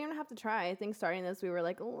 Like, we didn't even have to try. I think starting this, we were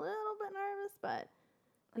like a little bit nervous, but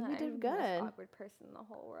I think we I'm did the most good. awkward person in the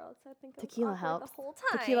whole world, so I think I was Tequila awkward helps. the whole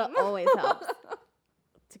time. Tequila always helps.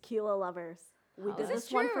 tequila lovers. We did This this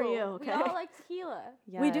is one for true. you, okay? We all like tequila.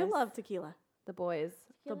 We do Yes. love tequila. the boys.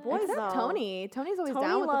 The Tequila. boys, Except though. Tony. Tony's always Tony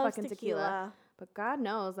down with the loves fucking tequila. But God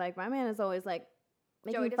knows, like my man is always like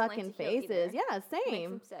Joey making doesn't like fucking tequila faces. either. Yeah, Makes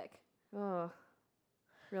same. him sick. Oh,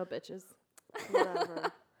 real bitches.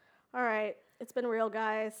 Whatever. All right. It's been real,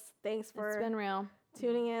 guys. Thanks It's for been real.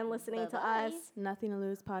 tuning in, listening to Bye-bye. us. Nothing to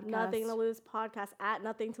lose podcast. Nothing to Lose podcast at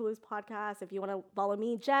Nothing to Lose podcast. If you want to follow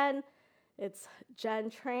me, Jen, it's Jen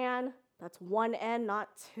Tran. That's 1 N, not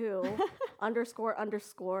 2.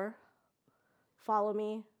 __. Follow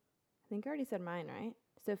me. I think I already said mine, right?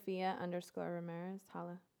 Sophia _ Ramirez.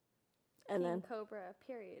 Holla. And Team then Cobra,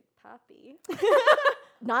 period, Poppy.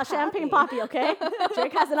 not Champagne Poppy, okay?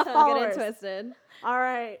 Drake has enough Don't followers. get it twisted. All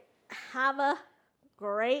right. Have a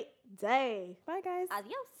great day. Bye, guys.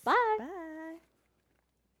 Adios. Bye. Bye.